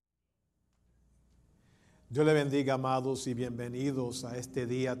Dios le bendiga, amados, y bienvenidos a este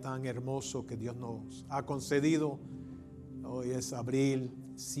día tan hermoso que Dios nos ha concedido. Hoy es abril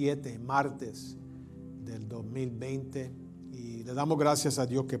 7, martes del 2020, y le damos gracias a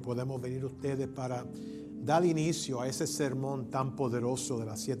Dios que podemos venir ustedes para dar inicio a ese sermón tan poderoso de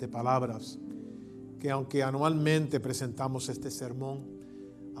las 7 palabras, que aunque anualmente presentamos este sermón,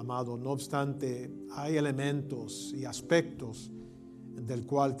 amado, no obstante, hay elementos y aspectos del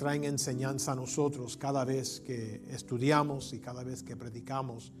cual traen enseñanza a nosotros cada vez que estudiamos y cada vez que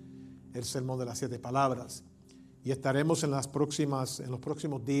predicamos el sermón de las 7 palabras. Y estaremos en los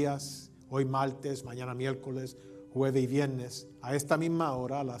próximos días, hoy martes, mañana miércoles, jueves y viernes, a esta misma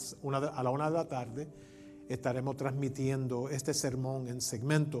hora, a la 1 de la tarde, estaremos transmitiendo este sermón en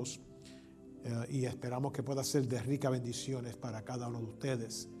segmentos y esperamos que pueda ser de rica bendiciones para cada uno de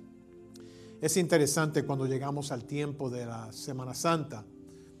ustedes. Es interesante cuando llegamos al tiempo de la Semana Santa,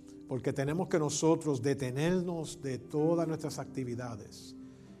 porque tenemos que nosotros detenernos de todas nuestras actividades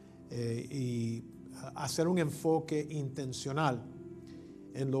y hacer un enfoque intencional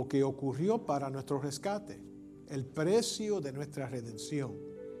en lo que ocurrió para nuestro rescate, el precio de nuestra redención.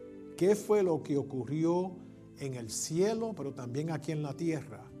 ¿Qué fue lo que ocurrió en el cielo, pero también aquí en la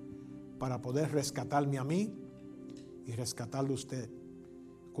tierra, para poder rescatarme a mí y rescatarle a usted?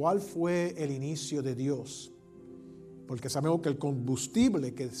 ¿Cuál fue el inicio de Dios? Porque sabemos que el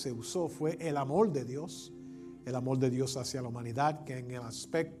combustible que se usó fue el amor de Dios hacia la humanidad, que en el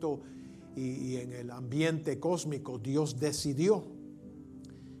aspecto y en el ambiente cósmico Dios decidió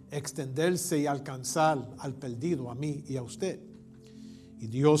extenderse y alcanzar al perdido, a mí y a usted. Y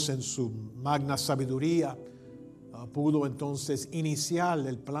Dios en su magna sabiduría pudo entonces iniciar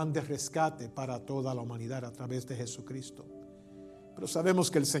el plan de rescate para toda la humanidad a través de Jesucristo. Pero sabemos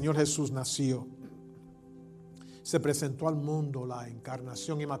que el Señor Jesús nació, se presentó al mundo, la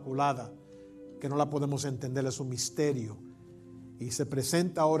encarnación inmaculada, que no la podemos entender, es un misterio, y se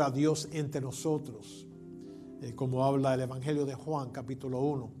presenta ahora Dios entre nosotros, como habla el Evangelio de Juan, capítulo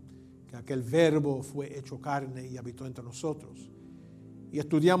 1, que aquel verbo fue hecho carne y habitó entre nosotros. Y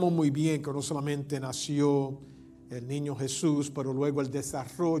estudiamos muy bien que no solamente nació el niño Jesús, pero luego el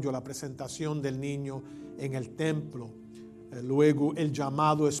desarrollo, la presentación del niño en el templo, luego el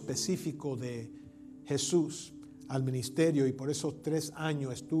llamado específico de Jesús al ministerio, y por esos 3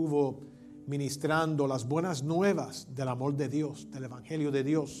 años estuvo ministrando las buenas nuevas del amor de Dios, del evangelio de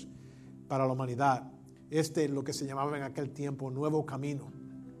Dios para la humanidad. Este es lo que se llamaba en aquel tiempo nuevo camino.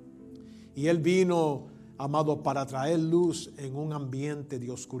 Y Él vino, amado, para traer luz en un ambiente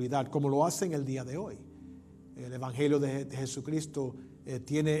de oscuridad, como lo hace en el día de hoy. El evangelio de Jesucristo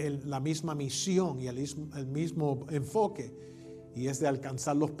tiene la misma misión y el mismo enfoque, y es de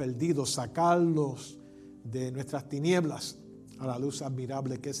alcanzar los perdidos, sacarlos de nuestras tinieblas a la luz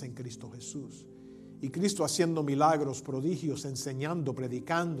admirable que es en Cristo Jesús. Y Cristo haciendo milagros, prodigios, enseñando,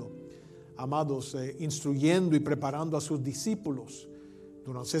 predicando, amados, instruyendo y preparando a sus discípulos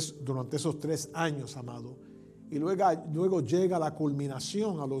durante esos 3 años, amado. Y luego llega la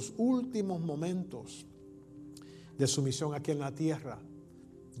culminación a los últimos momentos de su misión aquí en la tierra,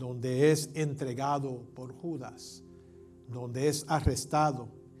 donde es entregado por Judas, donde es arrestado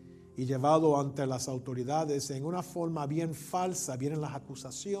y llevado ante las autoridades en una forma bien falsa. Vienen las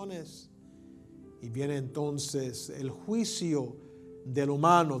acusaciones y viene entonces el juicio del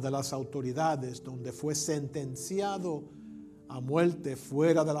humano, de las autoridades, donde fue sentenciado a muerte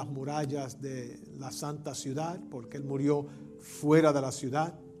fuera de las murallas de la santa ciudad, porque él murió fuera de la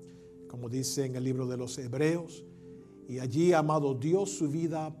ciudad, como dice en el libro de los Hebreos. Y allí, amado, dio su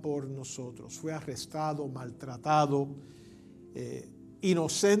vida por nosotros. Fue arrestado, maltratado,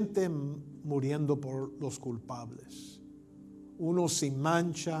 inocente, muriendo por los culpables. Uno sin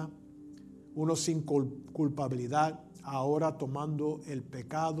mancha, uno sin culpabilidad, ahora tomando el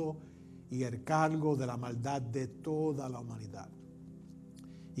pecado y el cargo de la maldad de toda la humanidad.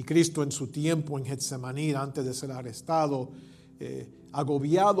 Y Cristo en su tiempo en Getsemaní, antes de ser arrestado,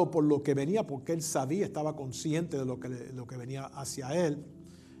 agobiado por lo que venía, porque él sabía, estaba consciente de lo que venía hacia él,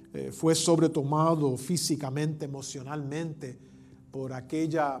 fue sobretomado físicamente, emocionalmente, por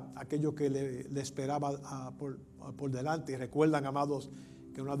aquello que le esperaba por delante. Y recuerdan, amados,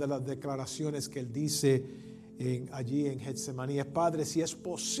 que una de las declaraciones que él dice allí en Getsemaní es: Padre, si es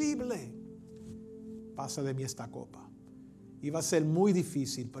posible, pasa de mí esta copa. Iba a ser muy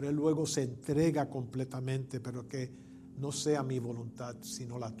difícil, pero él luego se entrega completamente, pero que no sea mi voluntad,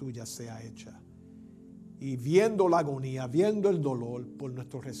 sino la tuya sea hecha. Y viendo la agonía, viendo el dolor por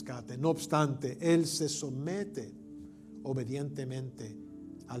nuestro rescate, no obstante, Él se somete obedientemente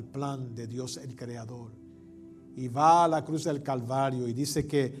al plan de Dios el Creador. y va a la cruz del Calvario y dice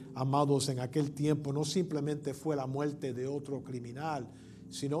que, amados, en aquel tiempo no simplemente fue la muerte de otro criminal,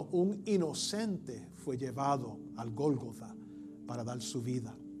 sino un inocente fue llevado al Gólgota para dar su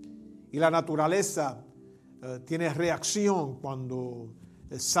vida. Y la naturaleza tiene reacción cuando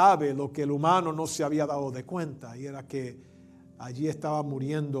sabe lo que el humano no se había dado de cuenta, y era que allí estaba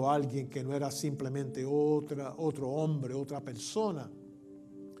muriendo alguien que no era simplemente otro hombre, otra persona,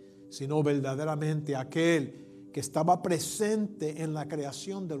 sino verdaderamente aquel que estaba presente en la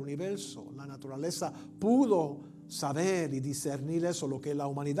creación del universo. La naturaleza pudo saber y discernir eso, lo que la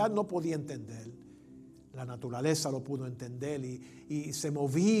humanidad no podía entender. La naturaleza lo pudo entender y se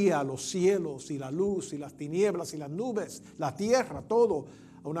movía los cielos y la luz y las tinieblas y las nubes, la tierra, todo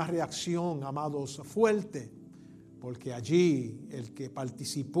a una reacción, amados, fuerte. Porque allí el que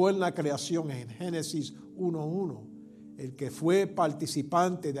participó en la creación en Génesis 1:1, el que fue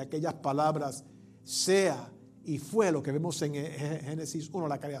participante de aquellas palabras, sea y fue, lo que vemos en Génesis 1,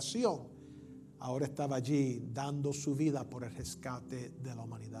 la creación, ahora estaba allí dando su vida por el rescate de la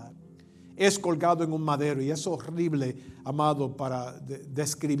humanidad. Es colgado en un madero y es horrible, amado, para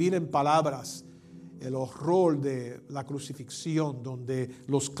describir en palabras el horror de la crucifixión, donde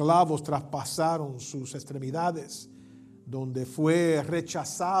los clavos traspasaron sus extremidades, donde fue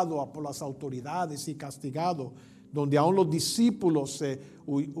rechazado por las autoridades y castigado, donde aún los discípulos se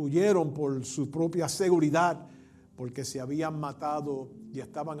huyeron por su propia seguridad, porque se habían matado y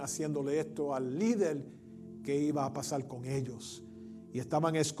estaban haciéndole esto al líder que iba a pasar con ellos. Y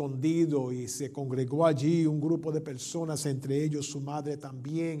estaban escondidos y se congregó allí un grupo de personas, entre ellos su madre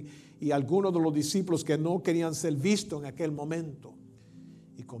también, y algunos de los discípulos que no querían ser vistos en aquel momento.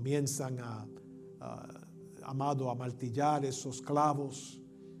 Y comienzan amado, a martillar esos clavos,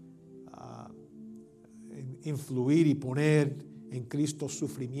 a influir y poner en Cristo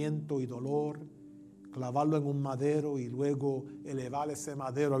sufrimiento y dolor, clavarlo en un madero y luego elevar ese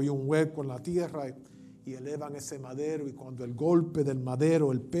madero. Había un hueco en la tierra y elevan ese madero, y cuando el golpe del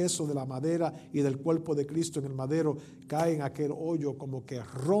madero, el peso de la madera y del cuerpo de Cristo en el madero cae en aquel hoyo, como que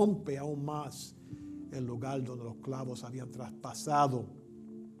rompe aún más el lugar donde los clavos habían traspasado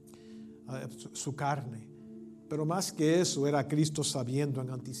su carne. Pero más que eso, era Cristo sabiendo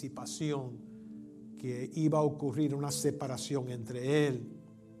en anticipación que iba a ocurrir una separación entre Él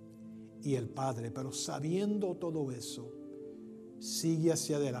y el Padre. Pero sabiendo todo eso, sigue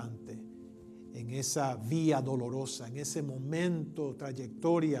hacia adelante en esa vía dolorosa, en ese momento,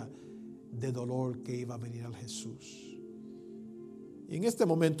 trayectoria de dolor que iba a venir al Jesús. Y en este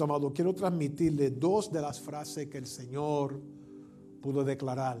momento, amado, quiero transmitirle dos de las frases que el Señor pudo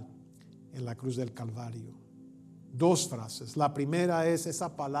declarar en la cruz del Calvario. Dos frases. La primera es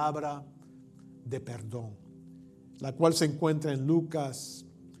esa palabra de perdón, la cual se encuentra en Lucas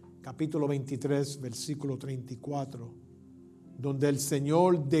capítulo 23, versículo 34, donde el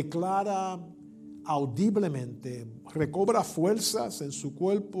Señor declara audiblemente, recobra fuerzas en su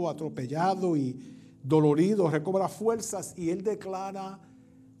cuerpo atropellado y dolorido, recobra fuerzas, y Él declara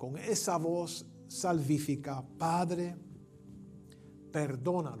con esa voz salvífica: Padre,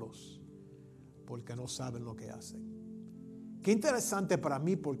 perdónalos, porque no saben lo que hacen. Qué interesante para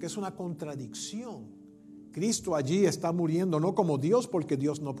mí, porque es una contradicción. Cristo allí está muriendo no como Dios, porque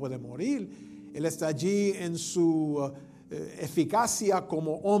Dios no puede morir. Él está allí en su eficacia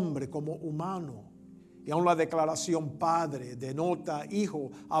como hombre, como humano. Y aún la declaración Padre denota hijo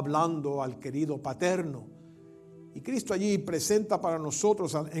hablando al querido paterno. Y Cristo allí presenta para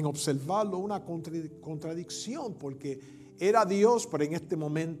nosotros, en observarlo, una contradicción, porque era Dios, pero en este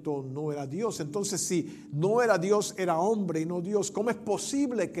momento no era Dios. Entonces, si no era Dios, era hombre y no Dios, ¿cómo es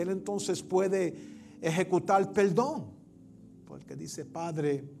posible que Él entonces puede ejecutar perdón? Porque dice: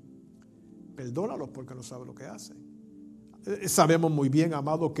 Padre, perdónalos porque no saben lo que hacen. Sabemos muy bien,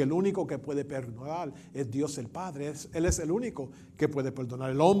 amado, que el único que puede perdonar es Dios el Padre. Él es el único que puede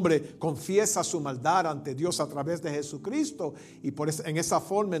perdonar. El hombre confiesa su maldad ante Dios a través de Jesucristo, y en esa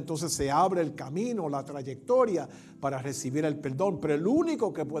forma entonces se abre el camino, la trayectoria para recibir el perdón. Pero el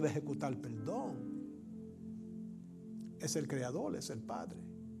único que puede ejecutar perdón es el Creador, es el Padre.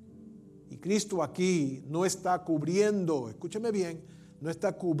 Y Cristo aquí no está cubriendo, escúcheme bien, no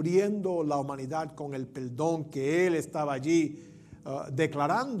está cubriendo la humanidad con el perdón que Él estaba allí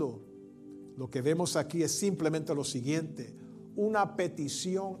declarando. Lo que vemos aquí es simplemente lo siguiente: una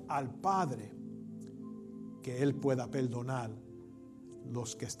petición al Padre que Él pueda perdonar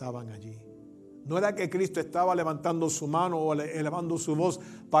los que estaban allí. No era que Cristo estaba levantando su mano o elevando su voz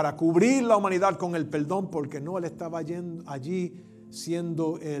para cubrir la humanidad con el perdón, porque no, Él estaba allí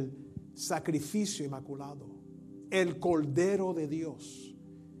siendo el sacrificio inmaculado, el Cordero de Dios,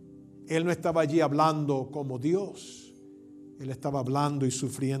 Él no estaba allí hablando como Dios. Él estaba hablando y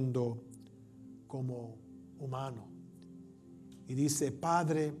sufriendo como humano. Y dice: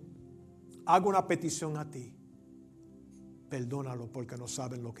 Padre, hago una petición a ti. Perdónalo porque no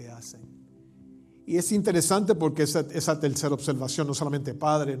saben lo que hacen. Y es interesante porque esa tercera observación, no solamente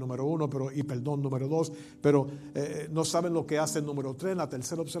Padre, número 1, y perdón, número 2, pero no saben lo que hacen, número 3. La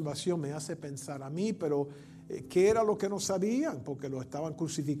tercera observación me hace pensar a mí, pero ¿qué era lo que no sabían? Porque lo estaban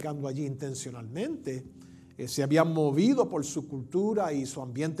crucificando allí intencionalmente. Se habían movido por su cultura y su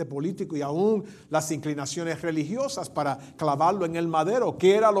ambiente político y aún las inclinaciones religiosas para clavarlo en el madero.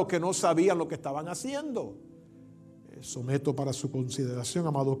 ¿Qué era lo que no sabían lo que estaban haciendo? Someto para su consideración,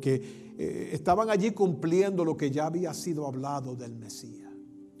 amado, que estaban allí cumpliendo lo que ya había sido hablado del Mesías,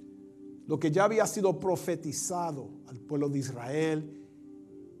 lo que ya había sido profetizado al pueblo de Israel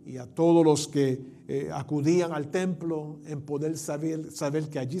y a todos los que acudían al templo, en poder saber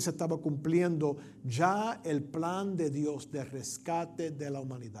que allí se estaba cumpliendo ya el plan de Dios de rescate de la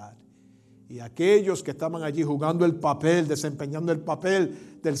humanidad. Y aquellos que estaban allí jugando el papel, desempeñando el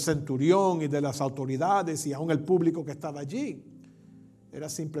papel del centurión y de las autoridades y aún el público que estaba allí, era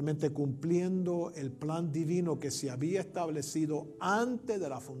simplemente cumpliendo el plan divino que se había establecido antes de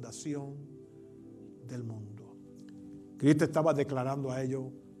la fundación del mundo. Cristo estaba declarando a ellos: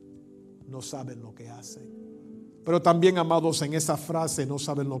 no saben lo que hacen. Pero también, amados, en esa frase, no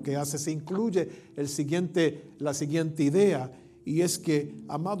saben lo que hacen, se incluye la siguiente idea. Y es que,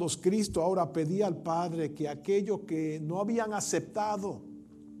 amados, Cristo ahora pedía al Padre que aquellos que no habían aceptado,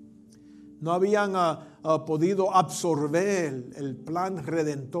 no habían podido absorber el plan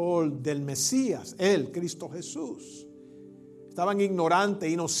redentor del Mesías, Él, Cristo Jesús, estaban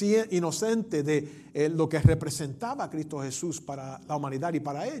ignorantes, inocentes de lo que representaba Cristo Jesús para la humanidad y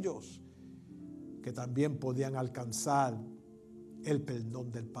para ellos, que también podían alcanzar el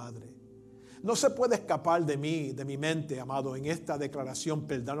perdón del Padre. No se puede escapar de mi mente, amado, en esta declaración: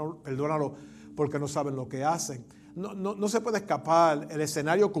 perdónalo porque no saben lo que hacen. No se puede escapar el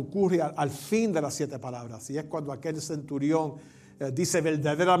escenario que ocurre al fin de las 7 palabras. Y es cuando aquel centurión dice: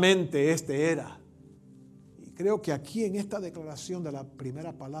 verdaderamente este era. Y creo que aquí en esta declaración de la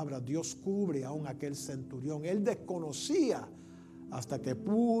primera palabra, Dios cubre aún a aquel centurión. Él desconocía hasta que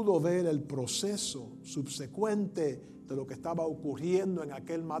pudo ver el proceso subsecuente de lo que estaba ocurriendo en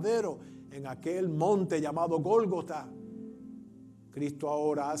aquel madero, en aquel monte llamado Gólgota. Cristo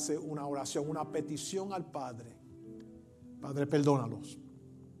ahora hace una oración, una petición al Padre: Padre, perdónalos,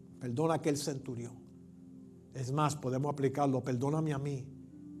 perdona a aquel centurión. Es más, podemos aplicarlo: perdóname a mí,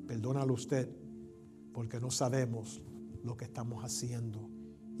 perdónalo usted, porque no sabemos lo que estamos haciendo.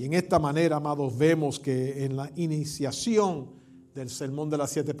 Y en esta manera, amados, vemos que en la iniciación del sermón de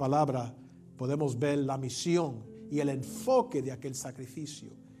las 7 palabras podemos ver la misión y el enfoque de aquel sacrificio.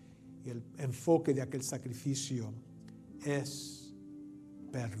 Y el enfoque de aquel sacrificio es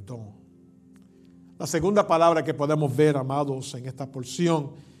perdón. La segunda palabra que podemos ver, amados, en esta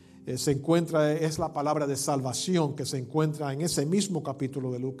porción es la palabra de salvación, que se encuentra en ese mismo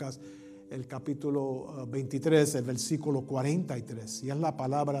capítulo de Lucas, el capítulo 23, el versículo 43, y es la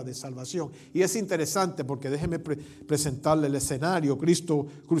palabra de salvación. Y es interesante porque déjeme presentarle el escenario. Cristo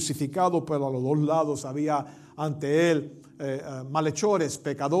crucificado, pero a los dos lados había ante él malhechores,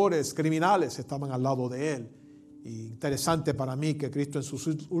 pecadores, criminales estaban al lado de él. Y interesante para mí que Cristo en sus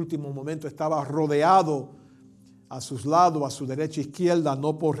últimos momentos estaba rodeado a sus lados, a su derecha e izquierda,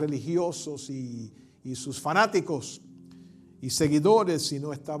 no por religiosos y sus fanáticos y seguidores,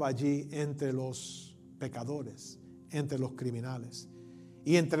 sino estaba allí entre los pecadores, entre los criminales.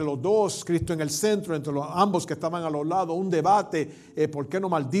 Y entre los dos, Cristo en el centro, entre ambos que estaban a los lados, un debate: ¿por qué no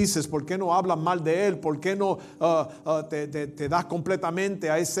maldices? ¿Por qué no hablas mal de él? ¿Por qué no te das completamente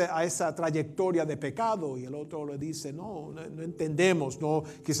a esa trayectoria de pecado? Y el otro le dice: no entendemos,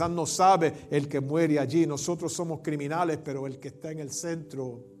 quizás no sabe el que muere allí. Nosotros somos criminales, pero el que está en el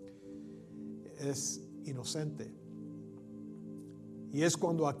centro es inocente. Y es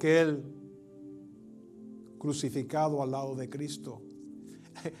cuando aquel crucificado al lado de Cristo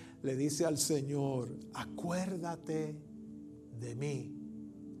le dice al Señor: acuérdate de mí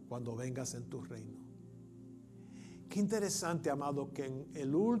cuando vengas en tu reino. Qué interesante, amado, que en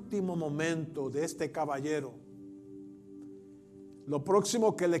el último momento de este caballero, lo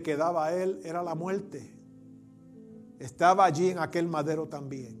próximo que le quedaba a él era la muerte. Estaba allí en aquel madero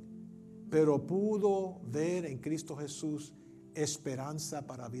también, pero pudo ver en Cristo Jesús esperanza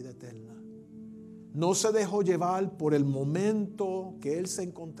para vida eterna. No se dejó llevar por el momento que él se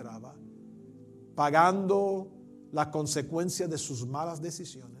encontraba, pagando las consecuencias de sus malas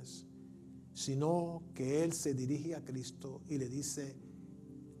decisiones, sino que él se dirige a Cristo y le dice: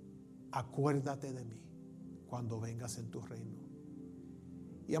 acuérdate de mí cuando vengas en tu reino.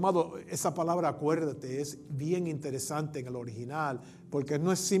 Y amado, esa palabra acuérdate es bien interesante en el original, porque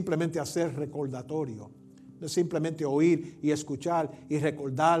no es simplemente hacer recordatorio, no es simplemente oír y escuchar y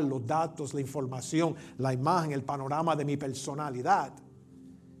recordar los datos, la información, la imagen, el panorama de mi personalidad,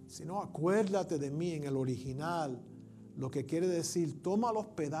 sino acuérdate de mí en el original, lo que quiere decir, toma los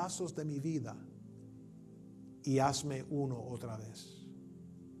pedazos de mi vida y hazme uno otra vez.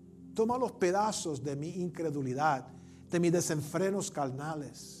 Toma los pedazos de mi incredulidad, de mis desenfrenos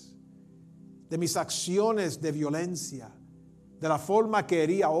carnales, de mis acciones de violencia, de la forma que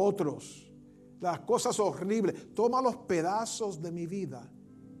hería a otros, de las cosas horribles. Toma los pedazos de mi vida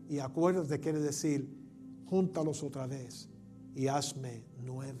y acuérdate, quiere decir, júntalos otra vez y hazme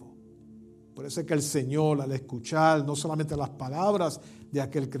nuevo. Por eso es que el Señor, al escuchar no solamente las palabras de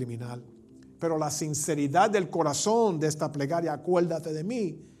aquel criminal, pero la sinceridad del corazón de esta plegaria, acuérdate de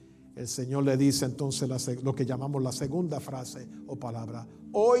mí, el Señor le dice entonces lo que llamamos la segunda frase o palabra: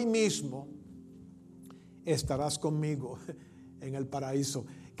 hoy mismo estarás conmigo en el paraíso.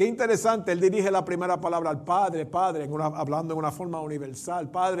 Qué interesante, él dirige la primera palabra al Padre, hablando en una forma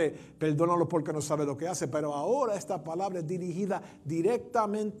universal. Padre, perdónalo porque no sabe lo que hace, pero ahora esta palabra es dirigida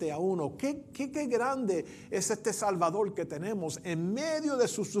directamente a uno. Qué grande es este Salvador que tenemos. En medio de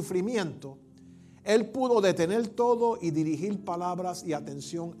su sufrimiento, Él pudo detener todo y dirigir palabras y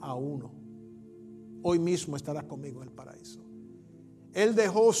atención a uno. Hoy mismo estarás conmigo en el paraíso. Él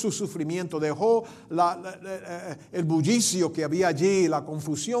dejó su sufrimiento, dejó el bullicio que había allí, la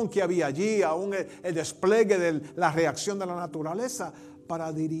confusión que había allí, aún el despliegue de la reacción de la naturaleza,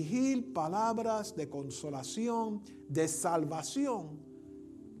 para dirigir palabras de consolación, de salvación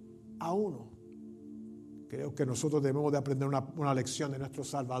a uno. Creo que nosotros debemos de aprender una lección de nuestro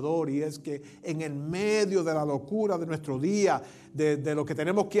Salvador, y es que en el medio de la locura de nuestro día, de lo que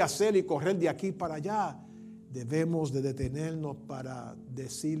tenemos que hacer y correr de aquí para allá, debemos de detenernos para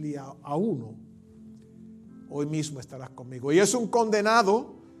decirle a uno: hoy mismo estarás conmigo. Y es un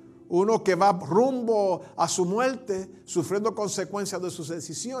condenado, uno que va rumbo a su muerte, sufriendo consecuencias de sus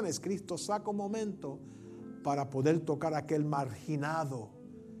decisiones. Cristo saca un momento para poder tocar a aquel marginado,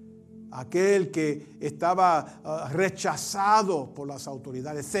 aquel que estaba rechazado por las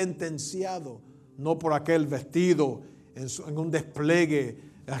autoridades, sentenciado, no por aquel vestido en un despliegue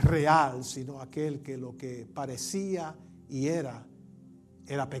real, sino aquel que lo que parecía y era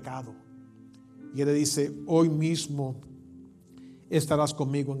pecado. Y él le dice: hoy mismo estarás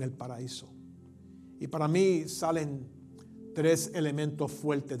conmigo en el paraíso. Y para mí salen tres elementos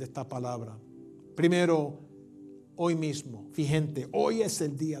fuertes de esta palabra. Primero, hoy mismo. Fíjate, hoy es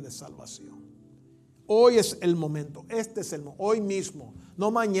el día de salvación. Hoy es el momento. Este es el momento. Hoy mismo.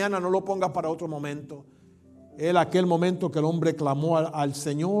 No mañana, no lo pongas para otro momento. Era aquel momento que el hombre clamó al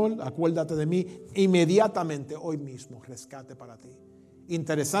Señor: acuérdate de mí. Inmediatamente, hoy mismo, rescate para ti.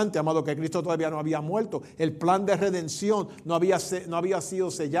 Interesante, amado, que Cristo todavía no había muerto. El plan de redención no había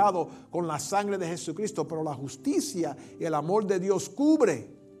sido sellado con la sangre de Jesucristo, pero la justicia y el amor de Dios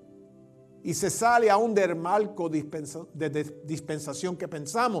cubre y se sale aún del marco de dispensación que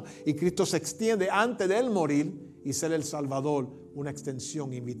pensamos, y Cristo se extiende antes de él morir y ser el Salvador, una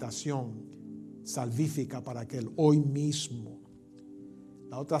extensión, invitación salvífica para aquel hoy mismo.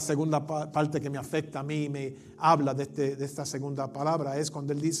 La otra segunda parte que me afecta a mí, me habla de esta segunda palabra, es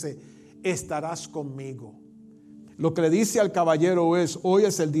cuando él dice: estarás conmigo. Lo que le dice al caballero es: hoy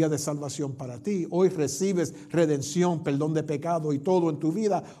es el día de salvación para ti. Hoy recibes redención, perdón de pecado y todo en tu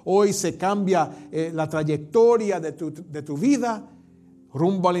vida. Hoy se cambia la trayectoria de tu vida,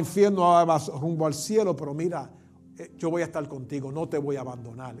 rumbo al infierno, rumbo al cielo. Pero mira, yo voy a estar contigo, no te voy a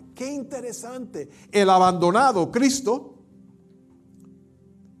abandonar. Qué interesante. El abandonado, Cristo.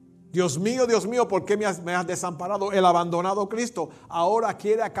 Dios mío, ¿por qué me has desamparado? El abandonado Cristo ahora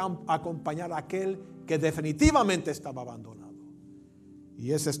quiere acompañar a aquel que definitivamente estaba abandonado.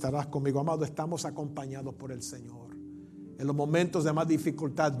 Y ese estarás conmigo, amado. Estamos acompañados por el Señor. En los momentos de más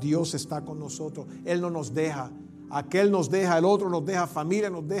dificultad, Dios está con nosotros. Él no nos deja. Aquel nos deja, el otro nos deja, familia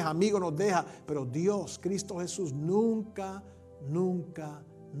nos deja, amigo nos deja. Pero Dios, Cristo Jesús, nunca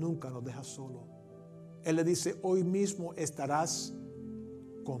nos deja solo. Él le dice: hoy mismo estarás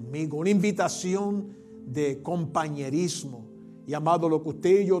conmigo. Una invitación de compañerismo. Y amado, lo que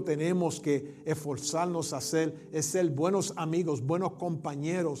usted y yo tenemos que esforzarnos a hacer es ser buenos amigos, buenos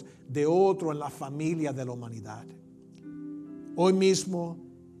compañeros de otro en la familia de la humanidad. Hoy mismo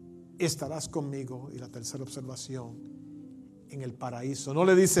estarás conmigo. Y la tercera observación, en el paraíso. No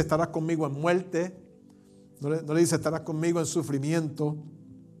le dice: estarás conmigo en muerte. No le dice: estarás conmigo en sufrimiento.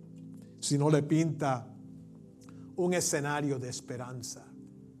 Sino le pinta un escenario de esperanza.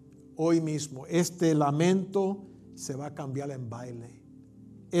 hoy mismo, este lamento se va a cambiar en baile.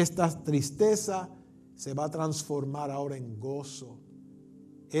 Esta tristeza se va a transformar ahora en gozo.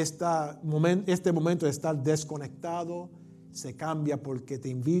 Este momento de estar desconectado se cambia porque te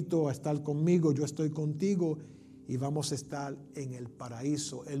invito a estar conmigo, yo estoy contigo y vamos a estar en el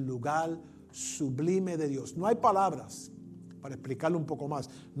paraíso, el lugar sublime de Dios. No hay palabras, para explicarlo un poco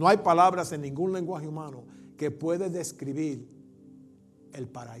más, no hay palabras en ningún lenguaje humano que puede describir el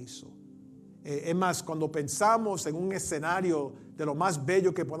paraíso. Es más, cuando pensamos en un escenario de lo más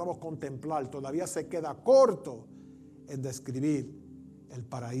bello que podamos contemplar, todavía se queda corto en describir el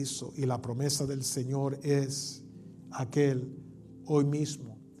paraíso. Y la promesa del Señor es aquel: hoy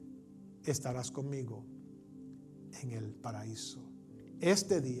mismo estarás conmigo en el paraíso.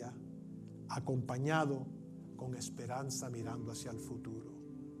 Este día, acompañado con esperanza, mirando hacia el futuro.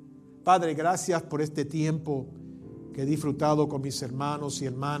 Padre, gracias por este tiempo que he disfrutado con mis hermanos y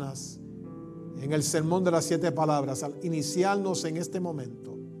hermanas en el sermón de las 7 palabras. Al iniciarnos en este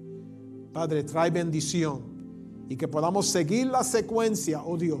momento, Padre, trae bendición y que podamos seguir la secuencia,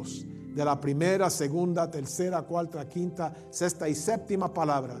 oh Dios, de la primera, segunda, tercera, cuarta, quinta, sexta y séptima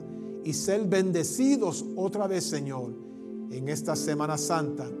palabra, y ser bendecidos otra vez, Señor, en esta Semana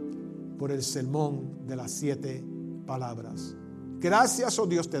Santa por el sermón de las 7 palabras. Gracias, oh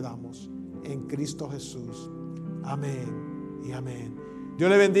Dios, te damos en Cristo Jesús. Amén y amén. Dios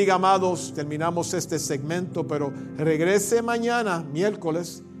le bendiga, amados. Terminamos este segmento, pero regrese mañana,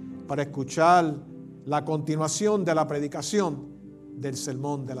 miércoles, para escuchar la continuación de la predicación del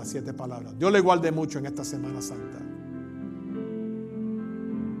sermón de las 7 palabras. Dios le guarde mucho en esta Semana Santa.